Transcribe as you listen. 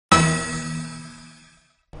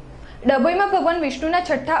ડભોઈમાં ભગવાન વિષ્ણુના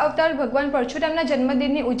છઠ્ઠા અવતાર ભગવાન પરશુરામના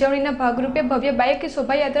જન્મદિનની ઉજવણીના ભાગરૂપે ભવ્ય બાઇક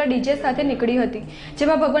શોભાયાત્રા ડીજે સાથે નીકળી હતી,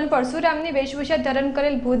 જેમાં ભગવાન પરશુરામની વેશભૂષા ધારણ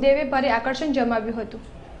કરેલ ભૂદેવે ભારે આકર્ષણ જમાવ્યું હતું।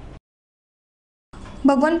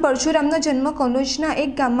 ભગવાન પરશુરામનો જન્મ કનોજના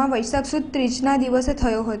એક ગામમાં વૈશાખ સુદ ત્રીજના દિવસે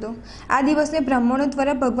થયો હતો। આ દિવસને બ્રાહ્મણો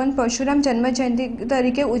દ્વારા ભગવાન પરશુરામ જન્મજયંતિ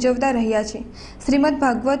તરીકે ઉજવતા રહ્યા છે। શ્રીમદ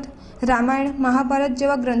ભાગવત, રામાયણ, મહાભારત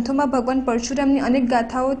જેવા ગ્રંથોમાં ભગવાન પરશુરામની અનેક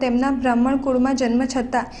ગાથાઓ, તેમના બ્રાહ્મણ કુળમાં જન્મ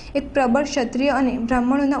છતાં એક પ્રબળ ક્ષત્રિય અને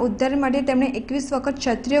બ્રાહ્મણોના ઉદ્ધાર માટે તેમણે 21 વખત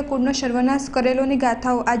ક્ષત્રિય કુળનો સર્વનાશ કરેલોની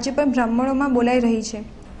ગાથાઓ આજે પણ બ્રાહ્મણોમાં બોલાઈ રહી છે।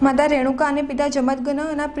 માતા રેણુકા અને પિતા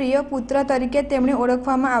જમદગ્નના પ્રિય પુત્ર તરીકે તેમણે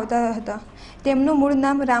ઓળખવામાં આવતા હતા। તેમનું મૂળ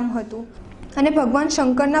નામ રામ હતું અને ભગવાન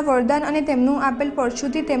શંકરના વરદાન અને તેમનું આપેલ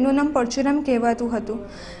પરશુથી તેમનું નામ પરશુરામ કહેવાતું હતું।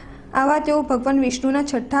 આવા તેઓ ભગવાન વિષ્ણુના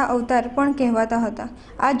છઠ્ઠા અવતાર પણ કહેવાતા હતા।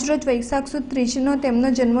 આજ રોજ વૈશાખ સુદ ત્રીજનો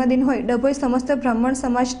તેમનો જન્મદિન હોય ડભોઈ સમસ્ત બ્રાહ્મણ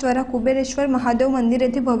સમાજ દ્વારા કુબેરેશ્વર મહાદેવ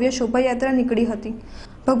મંદિરેથી ભવ્ય શોભાયાત્રા નીકળી હતી।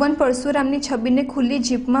 ભગવાન પરશુરામની છબીને ખુલ્લી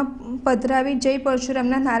જીપમાં પધરાવી જય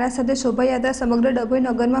પરશુરામના નારા સાથે શોભાયાત્રા સમગ્ર ડભોઈ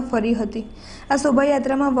નગરમાં ફરી હતી। આ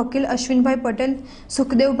શોભાયાત્રામાં વકીલ અશ્વિનભાઈ પટેલ,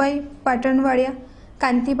 સુખદેવભાઈ પાટણવાડિયા,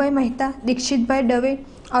 કાંતિભાઈ મહેતા, દીક્ષિતભાઈ દવે,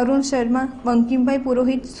 અરુણ શર્મા, બંકિમભાઈ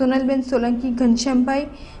પુરોહિત, સોનલબેન સોલંકી, ઘનશ્યામભાઈ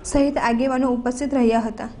સહિત આગેવાનો ઉપસ્થિત રહ્યા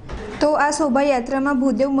હતા। તો આ શોભાયાત્રામાં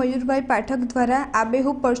ભૂદેવ મયુરભાઈ પાઠક દ્વારા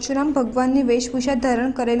આબેહૂબ પરશુરામ ભગવાનની વેશભૂષા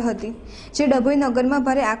ધારણ કરેલ હતી, જે ડભોઈ નગરમાં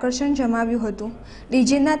ભારે આકર્ષણ જમાવ્યું હતું।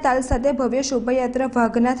 ડીજેના તાલ સાથે ભવ્ય શોભાયાત્રા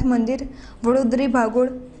વાઘનાથ મંદિર, વડોદરી ભાગોળ,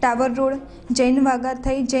 ટાવર રોડ, જૈન વાગા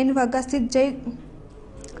થઈ જૈન વાગા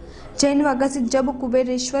સ્થિત જબ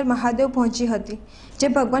કુબેરેશ્વર મહાદેવ પહોંચી હતી, જે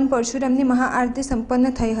ભગવાન પરશુરામની મહાઆરતી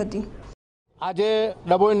સંપન્ન થઈ હતી। આજે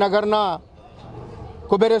ડભોઈ નગરના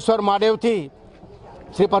કુબેરેશ્વર મહાદેવથી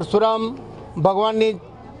શ્રી પરશુરામ ભગવાનની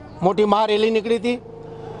મોટી મહારેલી નીકળી હતી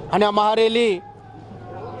અને આ મહારેલી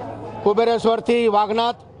કુબેરેશ્વરથી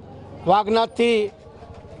વાઘનાથથી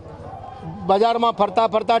બજારમાં ફરતા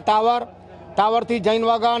ફરતા ટાવરથી જૈન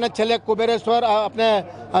વાગા અને છેલ્લે કુબેરેશ્વર આપણે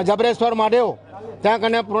જબરેશ્વર મહાદેવ ત્યાં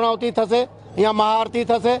કને પૂર્ણાવતી થશે। અહીંયા મહાઆરતી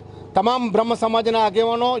થશે। તમામ બ્રહ્મ સમાજના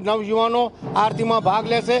આગેવાનો, નવયુવાનો આરતીમાં ભાગ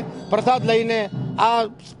લેશે। પ્રસાદ લઈને આ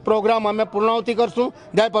પ્રોગ્રામ અમે પૂર્ણાવતી કરશું।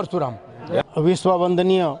 જય પરશુરામ। વિશ્વ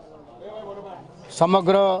વંદનીય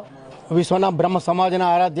સમગ્ર વિશ્વના બ્રહ્મ સમાજના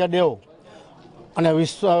આરાધ્ય દેવ અને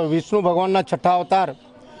વિષ્ણુ ભગવાનના છઠ્ઠા અવતાર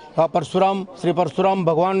પરશુરામ, શ્રી પરશુરામ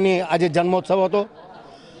ભગવાનની આજે જન્મોત્સવ હતો।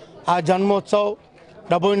 આ જન્મોત્સવ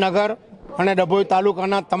ડભોઈ નગર અને ડભોઈ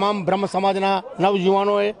તાલુકાના તમામ બ્રહ્મ સમાજના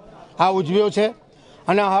નવયુવાનોએ આ ઉજવ્યો છે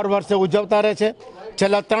અને હર વર્ષે ઉજવતા રહે છે।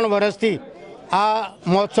 છેલ્લા 3 વર્ષથી આ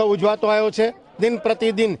મહોત્સવ ઉજવાતો આવ્યો છે। દિન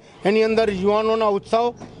પ્રતિદિન એની અંદર યુવાનોના ઉત્સવ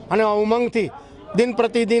અને ઉમંગથી દિન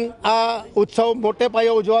પ્રતિદિન આ ઉત્સવ મોટે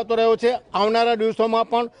પાયે ઉજવાતો રહ્યો છે। આવનારા દિવસોમાં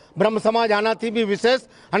પણ બ્રહ્મ સમાજ આનાથી બી વિશેષ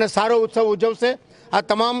અને સારો ઉત્સવ ઉજવશે। આ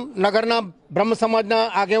તમામ નગરના બ્રહ્મ સમાજના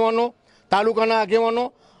આગેવાનો, તાલુકાના આગેવાનો,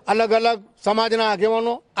 અલગ અલગ સમાજના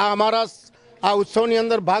આગેવાનો આ અમારા આ ઉત્સવની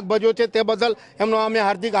અંદર ભાગ ભજવ્યો છે, તે બદલ એમનો અમે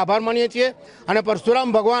હાર્દિક આભાર માનીએ છીએ અને પરશુરામ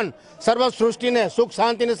ભગવાન સર્વ સૃષ્ટિને સુખ,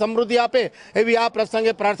 શાંતિ અને સમૃદ્ધિ આપે એવી આ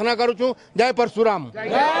પ્રસંગે પ્રાર્થના કરું છું। જય પરશુરામ।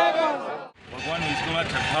 ભગવાન વિષ્ણુના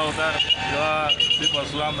છઠ્ઠા અવતાર એવા શ્રી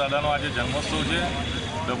પરશુરામ દાદાનો આજે જન્મોત્સવ છે।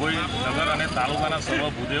 ડભોઈ નગર અને તાલુકાના સર્વ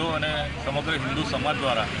ભૂદેવો અને સમગ્ર હિન્દુ સમાજ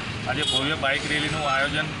દ્વારા આજે ભવ્ય બાઇક રેલીનું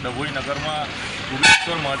આયોજન ડભોઈ નગરમાં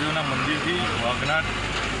કુબેરેશ્વર મહાદેવના મંદિરથી વાઘનાથ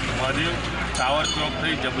મહાદેવ, ટાવર ચોક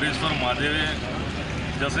થઈ જબરેશ્વર મહાદેવે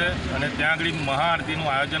જશે અને ત્યાં આગળ મહાઆરતીનું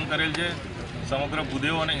આયોજન કરેલ છે। સમગ્ર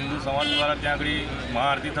ભૂદેવો અને હિન્દુ સમાજ દ્વારા ત્યાં આગળ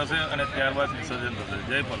મહાઆરતી થશે અને ત્યારબાદ વિસર્જન થશે।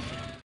 જય પરશુરામ।